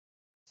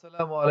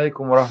Assalamu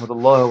alaikum wa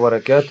rahmatullahi wa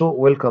barakatuh.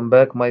 Welcome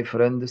back, my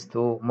friends,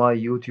 to my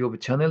YouTube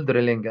channel,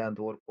 Drilling and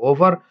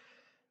Workover.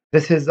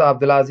 This is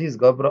Abdelaziz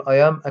Gabr. I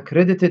am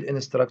accredited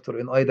instructor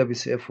in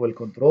IWCF Well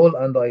Control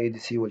and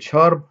IEDC Well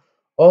Sharp.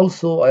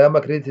 Also, I am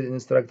accredited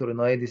instructor in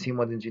IEDC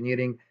Mud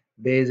Engineering,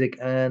 Basic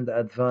and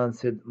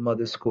Advanced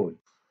Mud School.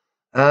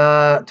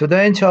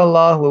 Today,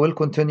 inshallah, we will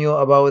continue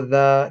about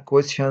the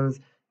questions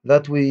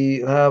that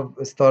we have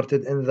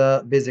started in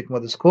the basic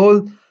mud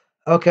school.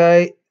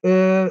 Okay,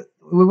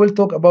 we will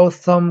talk about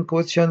some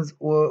questions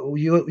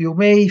you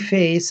may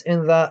face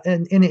in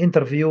any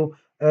interview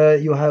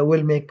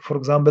will make, for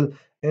example,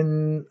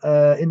 in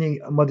any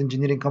mud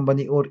engineering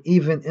company or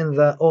even in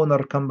the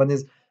owner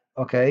companies.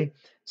 Okay,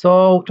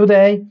 so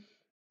today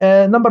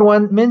number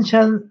one,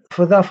 mention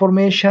for the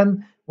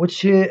formation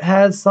which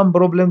has some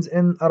problems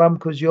in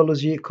Aramco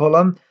geology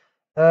column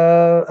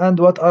and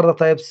what are the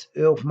types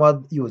of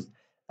mud used.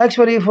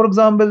 Actually, for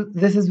example,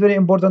 this is very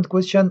important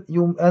question.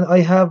 You and I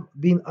have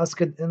been asked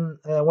in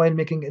while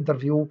making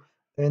interview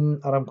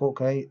in Aramco.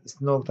 Okay, it's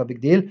not a big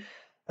deal.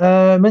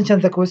 Mention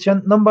the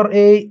question. Number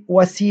A,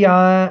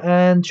 Wasi'a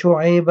and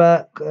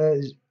Shu'aiba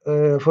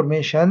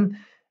formation.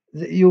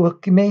 You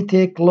may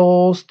take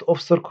loss of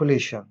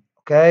circulation.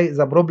 Okay,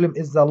 the problem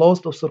is the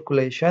loss of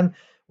circulation.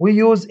 We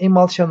use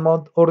emulsion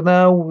mud, or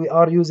now we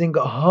are using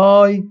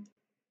high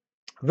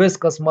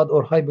viscous mud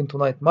or high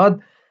bentonite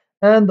mud.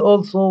 And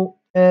also,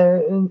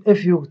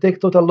 if you take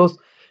total loss,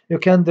 you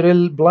can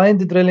drill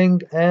blind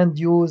drilling and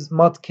use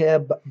mud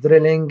cap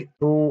drilling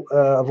to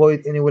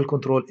avoid any well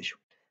control issue.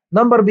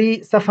 Number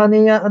B,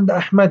 Safaniya and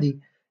Ahmadi.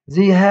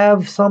 They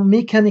have some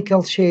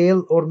mechanical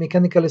shale or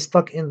mechanical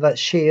stuck in the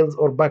shales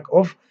or back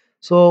off.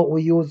 So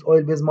we use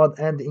oil-based mud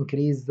and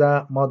increase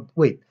the mud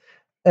weight.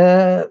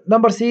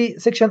 Number C,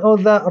 section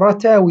of the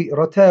Ratawi.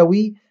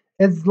 Ratawi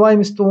is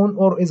limestone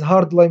or is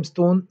hard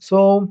limestone.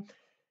 So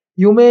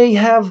you may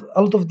have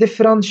a lot of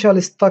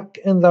differential stuck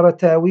in the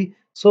Ratawi.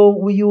 So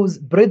we use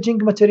bridging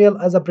material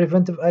as a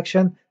preventive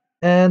action.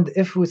 And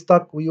if we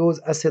stuck, we use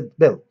acid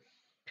bill.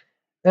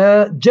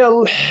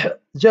 Jelh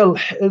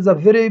is a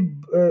very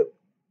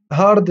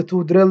hard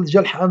to drill.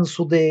 Jelh and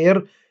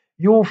Sudair.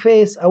 You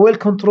face a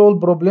well-controlled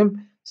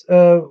problem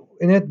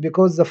in it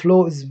because the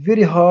flow is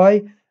very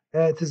high.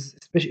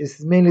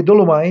 It's mainly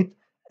dolomite,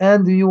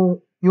 and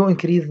you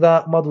increase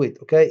the mud weight.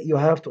 Okay, you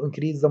have to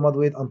increase the mud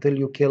weight until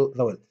you kill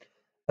the well.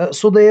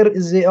 Sudair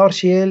is they are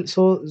shale,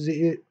 so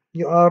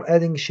you are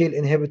adding shale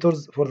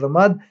inhibitors for the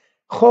mud.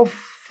 Khof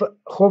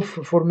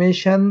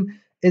formation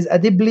is a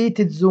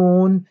depleted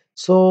zone,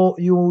 so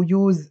you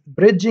use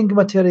bridging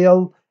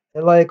material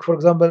like, for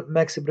example,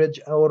 Maxi Bridge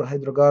or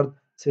Hydroguard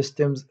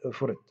systems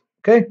for it.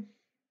 Okay.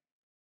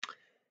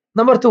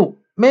 Number two,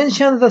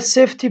 mention the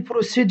safety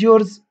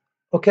procedures,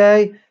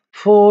 okay,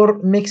 for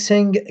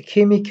mixing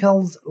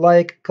chemicals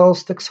like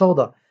caustic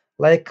soda.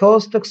 Like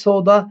caustic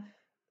soda,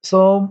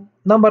 so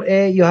number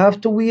A, you have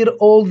to wear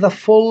all the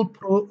full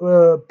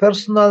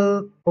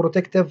personal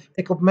protective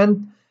equipment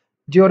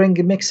during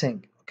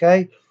mixing,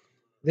 okay?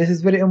 This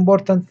is very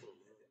important.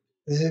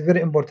 This is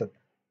very important.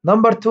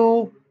 Number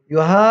two, you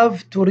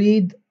have to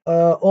read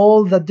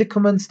all the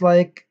documents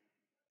like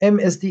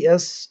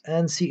MSDS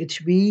and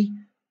CHB,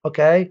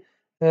 okay,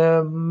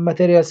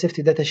 material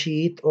safety data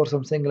sheet or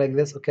something like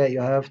this, okay,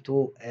 you have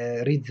to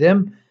read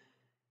them.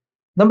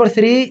 Number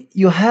three,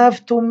 you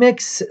have to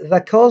mix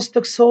the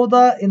caustic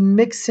soda in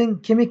mixing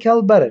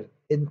chemical barrel.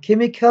 In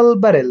chemical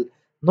barrel,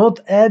 not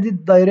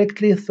added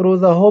directly through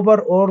the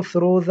hopper or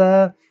through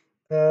the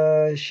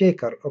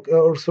shaker, okay,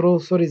 or through,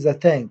 sorry, the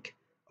tank,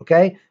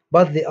 okay,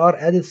 but they are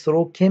added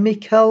through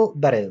chemical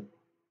barrel.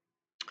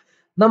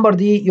 Number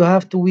D, you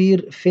have to wear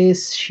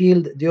face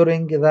shield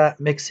during the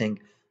mixing.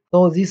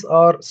 So these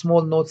are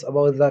small notes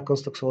about the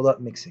caustic soda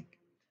mixing.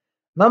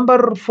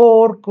 Number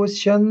four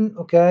question,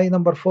 okay,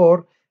 number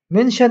four,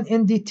 mention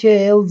in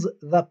details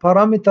the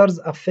parameters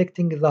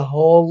affecting the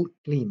whole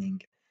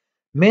cleaning.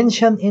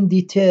 Mention in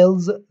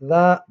details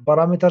the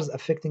parameters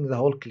affecting the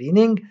whole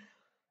cleaning.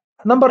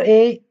 Number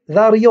A,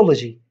 the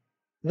rheology.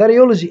 The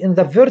rheology in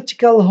the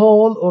vertical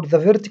hole or the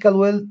vertical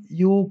well,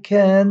 you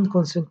can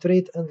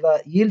concentrate on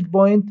the yield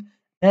point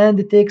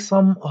and take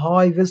some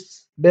high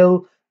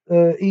visible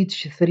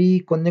each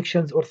three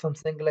connections or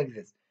something like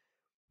this.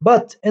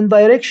 But in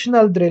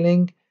directional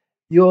drilling,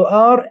 you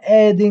are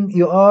adding,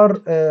 you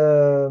are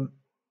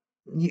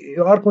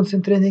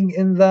concentrating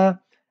in the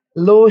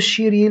low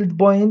shear yield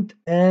point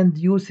and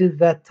uses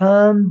the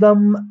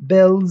tandem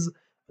bells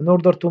in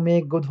order to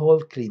make good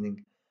hole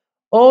cleaning.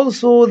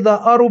 Also, the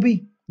ROB,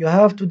 you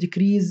have to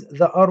decrease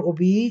the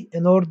ROB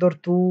in order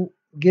to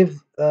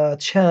give a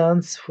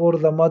chance for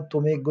the mud to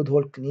make good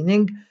hole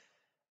cleaning.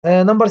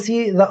 Number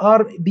C, the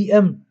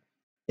RBM.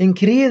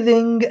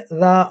 Increasing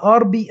the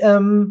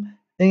RBM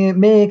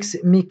makes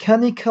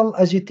mechanical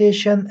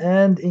agitation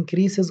and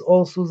increases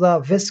also the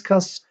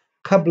viscous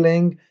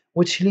coupling,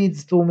 which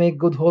leads to make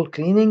good hole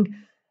cleaning.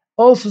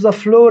 Also, the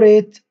flow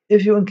rate,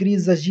 if you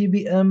increase the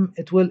GBM,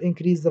 it will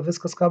increase the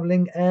viscous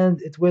coupling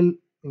and it will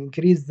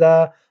increase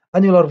the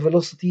annular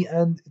velocity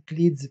and it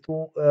leads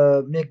to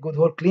make good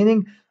hole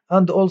cleaning.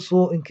 and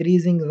also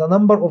increasing the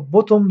number of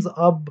bottoms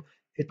up.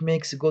 It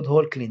makes good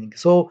hole cleaning.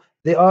 So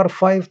there are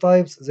five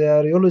types: the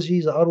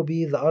rheology, the ROB,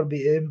 the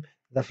RPM,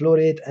 the flow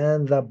rate,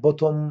 and the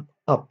bottom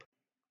up.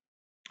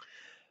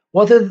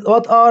 What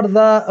are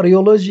the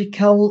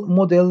rheological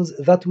models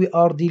that we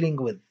are dealing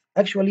with?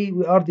 Actually,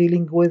 we are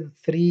dealing with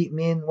three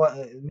main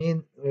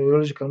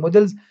rheological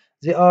models.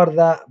 They are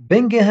the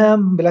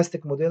Bingham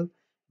plastic model,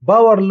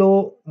 power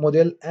law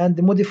model, and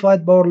the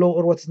modified power law,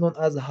 or what is known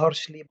as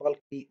harshly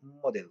bulky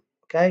model.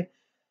 Okay.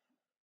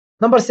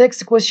 Number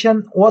six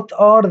question: what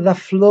are the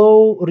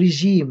flow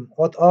regime?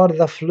 What are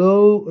the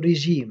flow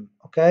regime?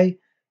 Okay,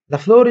 the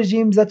flow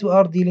regimes that we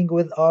are dealing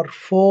with are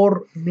four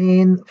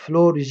main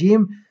flow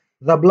regime: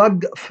 the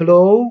plug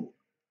flow,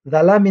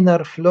 the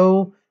laminar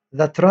flow,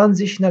 the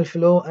transitional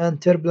flow,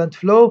 and turbulent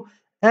flow.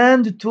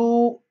 And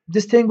to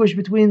distinguish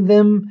between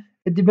them,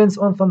 it depends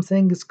on some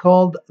things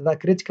called the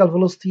critical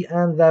velocity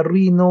and the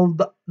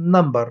Reynolds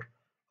number.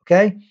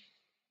 Okay.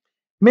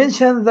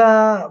 Mention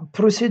the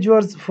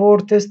procedures for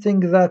testing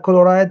the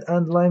chloride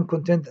and lime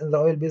content in the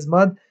oil-based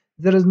mud.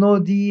 There is no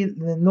deal,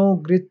 no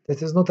great.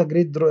 It is not a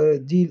great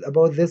deal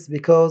about this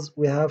because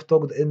we have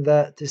talked in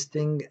the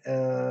testing.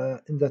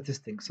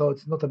 So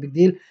it's not a big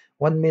deal.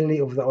 1 milli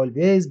of the oil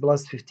base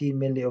plus 15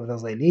 milli of the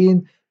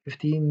xylene,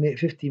 50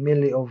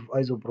 milli of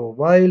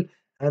isopropyl,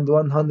 and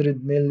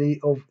 100 milli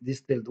of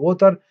distilled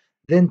water.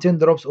 Then 10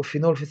 drops of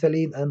phenol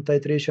phthalein and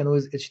titration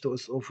with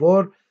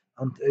H2SO4,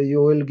 and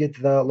you will get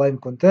the lime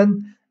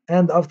content.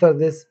 And after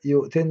this,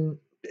 you 10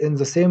 in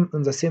the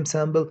same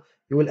sample,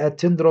 you will add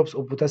 10 drops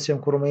of potassium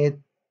chromate,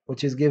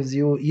 which gives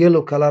you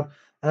yellow color,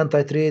 and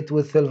titrate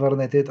with silver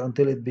nitrate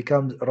until it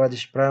becomes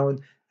reddish brown,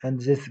 and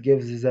this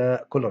gives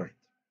the chloride.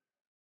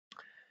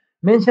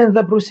 Mention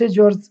the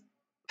procedures,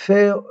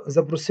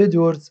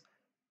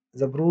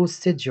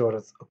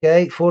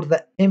 okay, for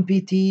the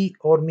MPT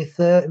or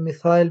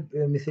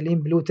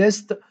methylene blue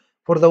test.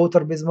 For the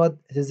water-based mud,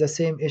 it is the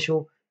same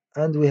issue,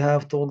 and we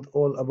have told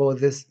all about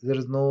this. There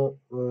is no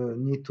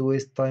need to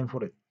waste time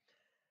for it.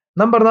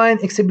 Number 9,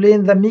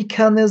 explain the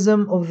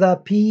mechanism of the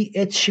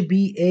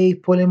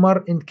PHBA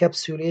polymer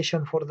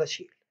encapsulation for the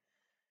shale.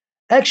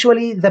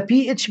 Actually, the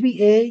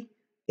PHBA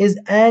is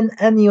an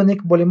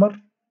anionic polymer,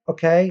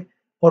 okay,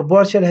 or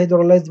partial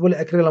hydrolyzed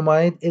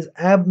polyacrylamide is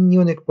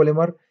anionic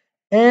polymer,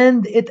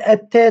 and it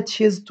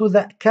attaches to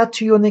the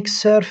cationic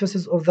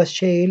surfaces of the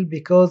shale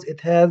because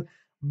it has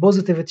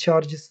positive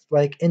charges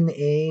like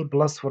Na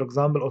plus, for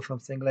example, or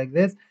something like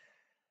this.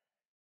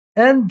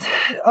 And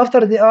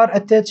after they are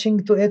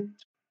attaching to it,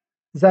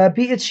 the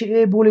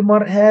PHA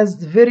polymer has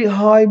very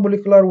high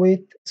molecular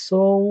weight,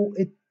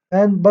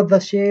 but the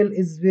shell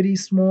is very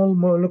small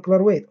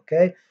molecular weight,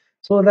 okay?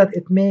 So that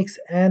it makes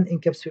an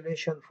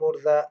encapsulation for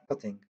the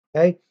cutting,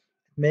 okay? It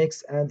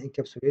makes an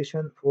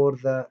encapsulation for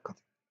the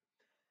cutting.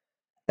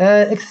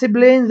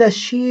 Explain the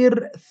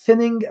shear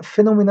thinning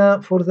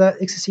phenomena for the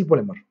XC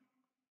polymer.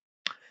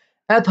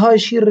 At high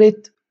shear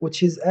rate,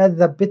 which is at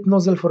the pit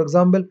nozzle, for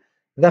example,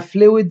 the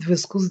fluid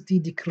viscosity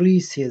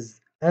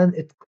decreases and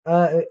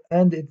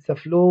the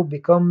flow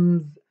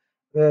becomes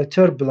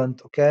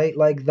turbulent, okay,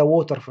 like the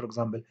water, for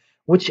example,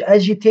 which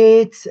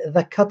agitates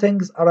the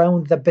cuttings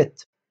around the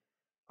pit,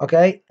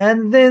 okay.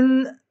 And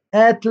then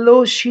at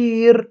low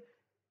shear,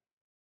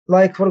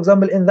 like for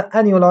example in the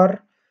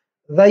annular,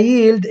 the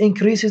yield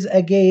increases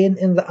again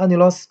in the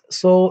annulus,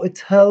 so it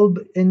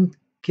helps in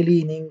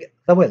cleaning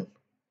the well.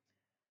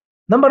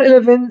 Number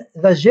 11,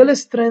 the gel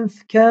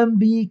strength can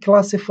be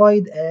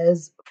classified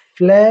as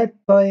flat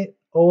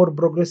or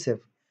progressive.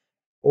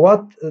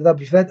 What the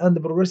flat and the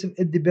progressive,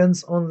 it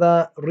depends on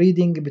the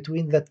reading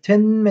between the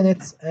 10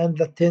 minutes and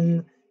the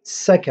 10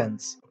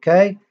 seconds,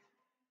 okay?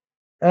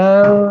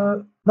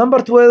 Number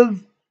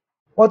 12,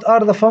 what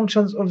are the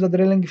functions of the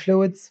drilling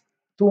fluids?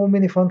 Too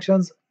many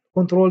functions: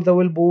 control the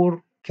well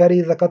bore,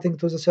 carry the cutting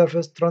to the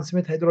surface,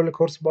 transmit hydraulic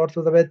horsepower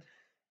to the bed,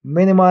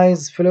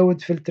 minimize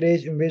fluid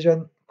filtration,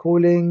 invasion,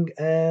 cooling,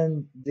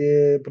 and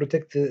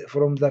protect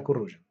from the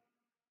corrosion.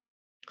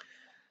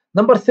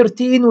 Number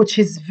 13, which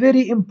is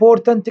very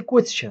important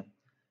question.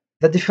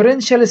 The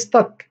differential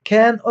stuck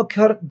can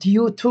occur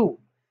due to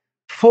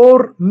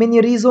for many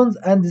reasons,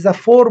 and the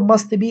four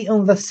must be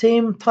on the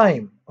same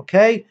time,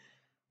 okay?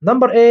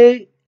 Number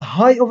A,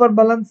 high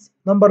overbalance.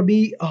 Number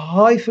B,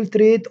 high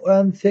filtrate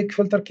and thick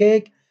filter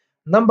cake.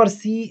 Number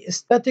C,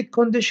 static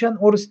condition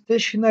or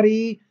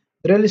stationary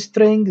drill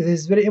string.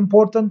 This is very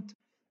important.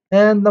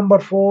 And number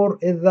 4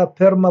 is the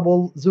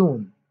permeable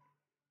zone.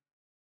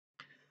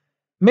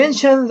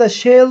 Mention the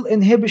shale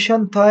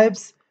inhibition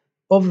types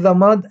of the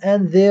mud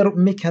and their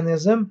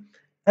mechanism.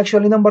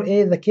 Actually, number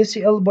A, the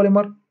KCl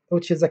polymer,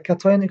 which is a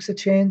cation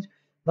exchange.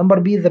 Number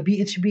B, the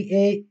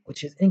PHBA,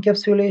 which is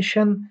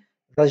encapsulation.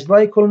 The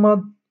glycol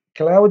mud,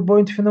 cloud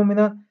point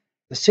phenomena.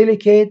 The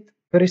silicate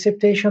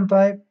precipitation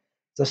type.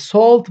 The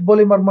salt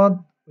polymer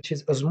mud, which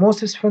is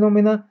osmosis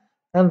phenomena.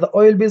 And the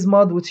oil-based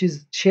mud, which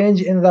is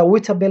change in the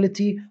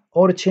wettability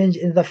or change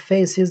in the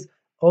phases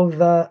of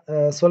the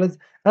solids.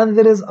 And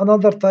there is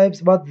another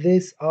types, but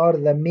these are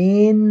the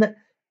main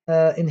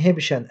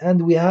inhibition,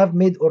 and we have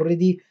made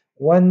already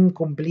one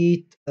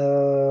complete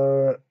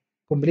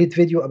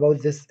video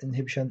about this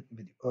inhibition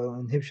video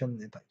inhibition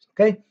types.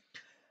 Okay.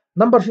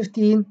 Number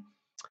 15,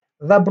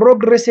 the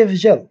progressive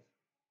gel,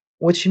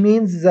 which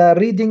means the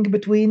reading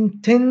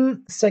between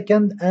 10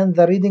 seconds and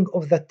the reading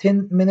of the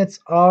 10 minutes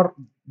are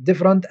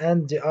different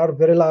and they are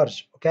very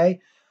large. Okay.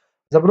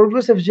 The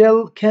progressive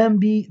gel can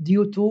be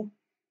due to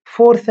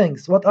four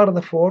things. What are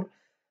the four?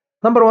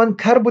 Number one,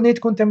 carbonate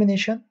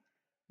contamination.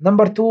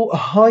 Number two,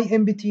 high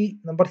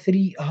MBT. Number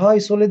three, high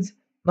solids.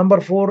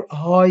 Number four,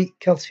 high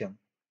calcium.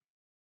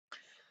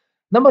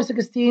 Number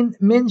 16,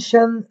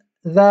 mention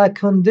the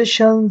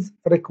conditions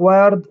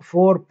required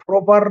for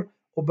proper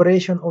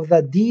operation of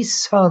the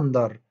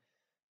desander.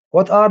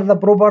 What are the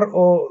proper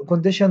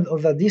conditions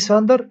of the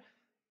desander?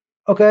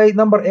 Okay,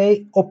 number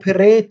A,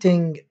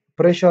 operating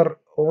pressure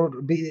or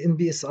in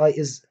BSI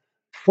is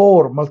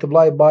 4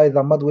 multiplied by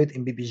the mud weight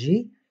in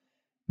BBG.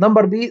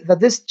 Number B, the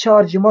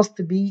discharge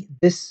must be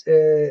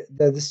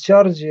the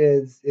discharge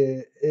is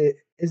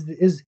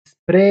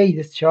spray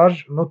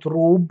discharge, not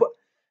rube.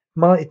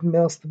 It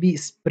must be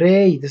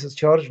spray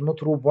discharge, not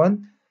rube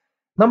one.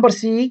 Number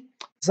C,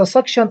 the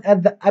suction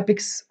at the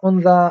apex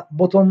on the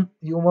bottom,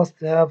 you must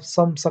have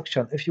some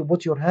suction. If you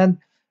put your hand,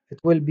 it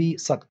will be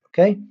sucked.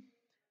 Okay.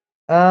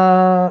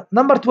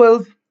 Number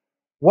 12,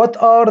 what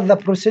are the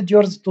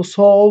procedures to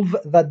solve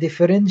the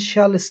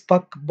differential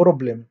stuck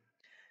problem?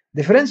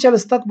 Differential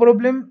stuck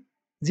problem,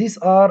 these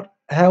are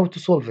how to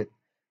solve it.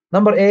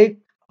 Number A,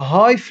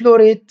 high flow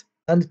rate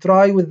and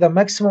try with the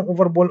maximum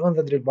overball on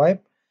the drill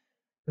pipe.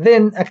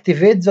 Then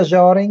activate the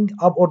jarring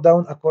up or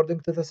down according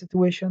to the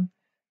situation.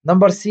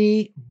 Number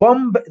C,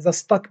 pump the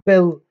stuck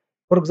pill.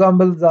 For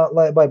example,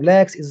 the by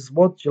blacks is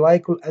spot,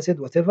 glycol acid,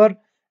 whatever.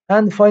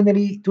 And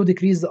finally, to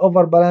decrease the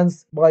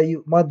overbalance by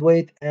mud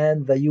weight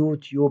and the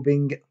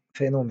U-tubing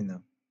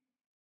phenomena.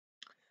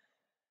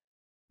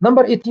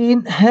 Number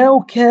 18,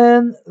 how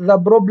can the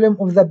problem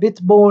of the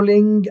bit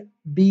bowling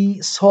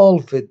be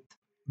solved?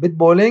 Bit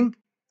bowling,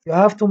 you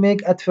have to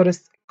make at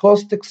first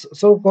caustic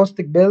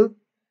bill.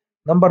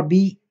 Number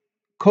B,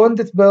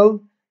 conduit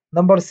bill.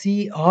 Number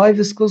C, high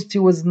viscosity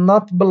with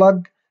nut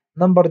plug.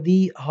 Number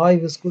D, high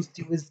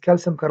viscosity with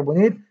calcium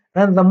carbonate.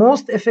 And the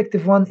most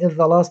effective one is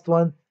the last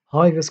one,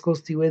 high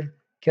viscosity with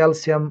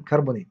calcium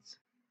carbonate,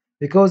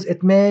 because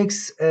it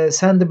makes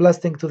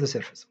sandblasting to the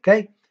surface.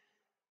 Okay.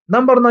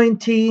 Number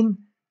 19,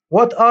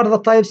 what are the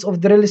types of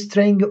drill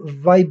string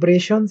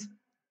vibrations?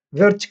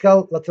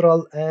 Vertical,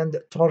 lateral, and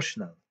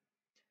torsional.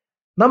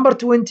 Number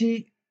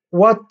 20,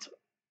 what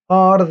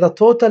are the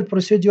total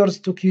procedures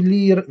to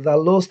clear the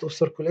loss of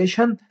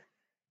circulation?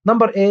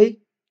 Number A,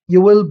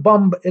 you will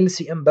pump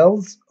LCM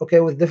bells,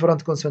 okay, with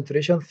different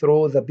concentration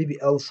through the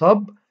BBL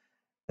sub.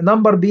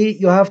 Number B,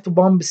 you have to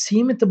pump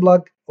cement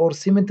plug or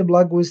cement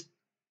plug with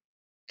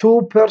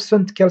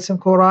 2% calcium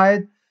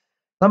chloride.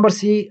 Number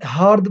C,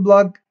 hard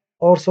plug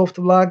or soft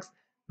plugs.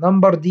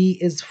 Number D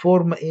is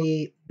form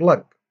A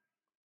plug.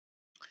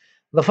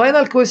 The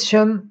final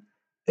question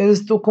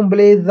is to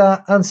complete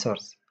the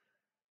answers.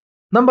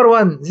 Number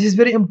one, this is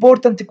very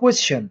important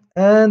question,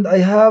 and I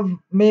have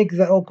make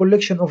the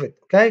collection of it.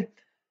 Okay,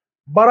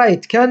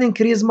 barite can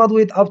increase mud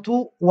weight up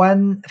to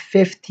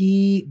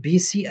 150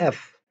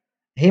 BCF,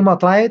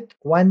 hematite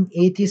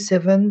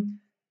 187,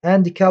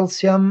 and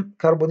calcium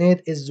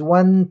carbonate is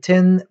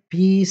 110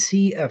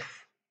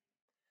 PCF.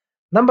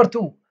 Number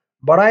two,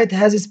 barite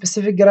has a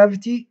specific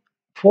gravity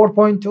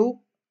 4.2,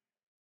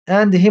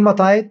 and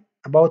hematite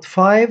about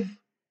 5.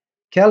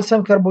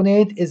 Calcium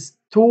carbonate is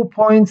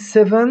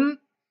 2.7.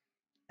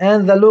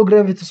 And the low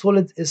gravity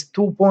solid is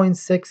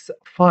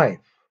 2.65.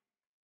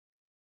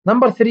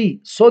 Number 3,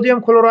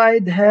 sodium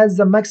chloride has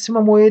a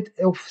maximum weight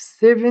of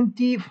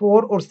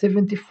 74 or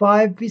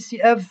 75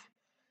 PCF,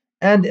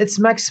 and its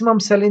maximum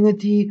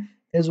salinity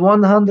is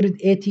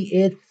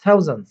 188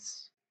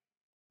 thousandths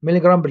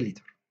milligram per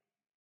liter.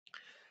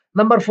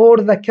 Number 4,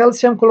 the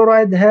calcium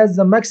chloride has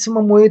a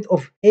maximum weight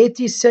of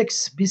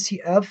 86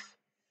 BCF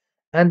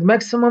and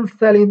maximum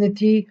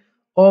salinity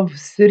of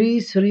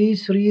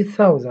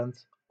 333,000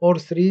 or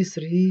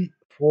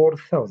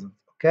 334,000.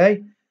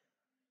 Okay.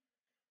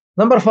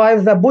 Number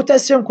 5, the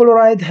potassium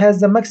chloride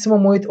has a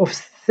maximum weight of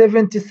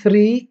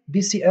 73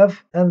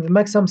 BCF and the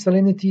maximum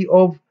salinity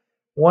of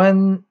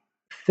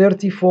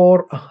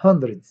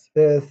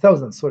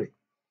 134,000. Sorry.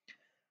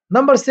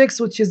 Number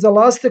 6, which is the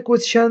last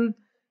question,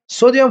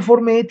 sodium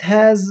formate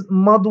has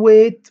mud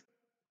weight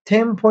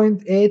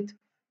 10.8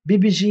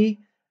 ppg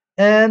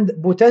and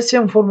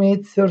potassium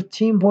formate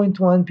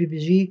 13.1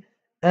 ppg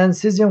and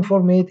cesium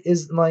formate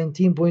is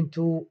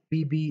 19.2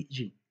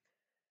 ppg.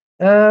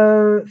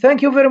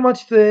 Thank you very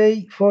much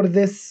today for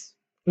this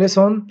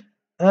lesson,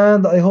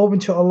 and I hope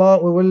inshallah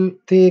we will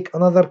take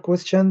another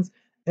questions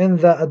in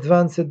the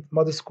advanced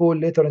mud school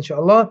later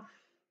inshallah.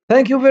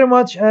 Thank you very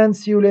much and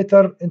see you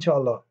later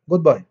inshallah.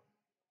 Goodbye.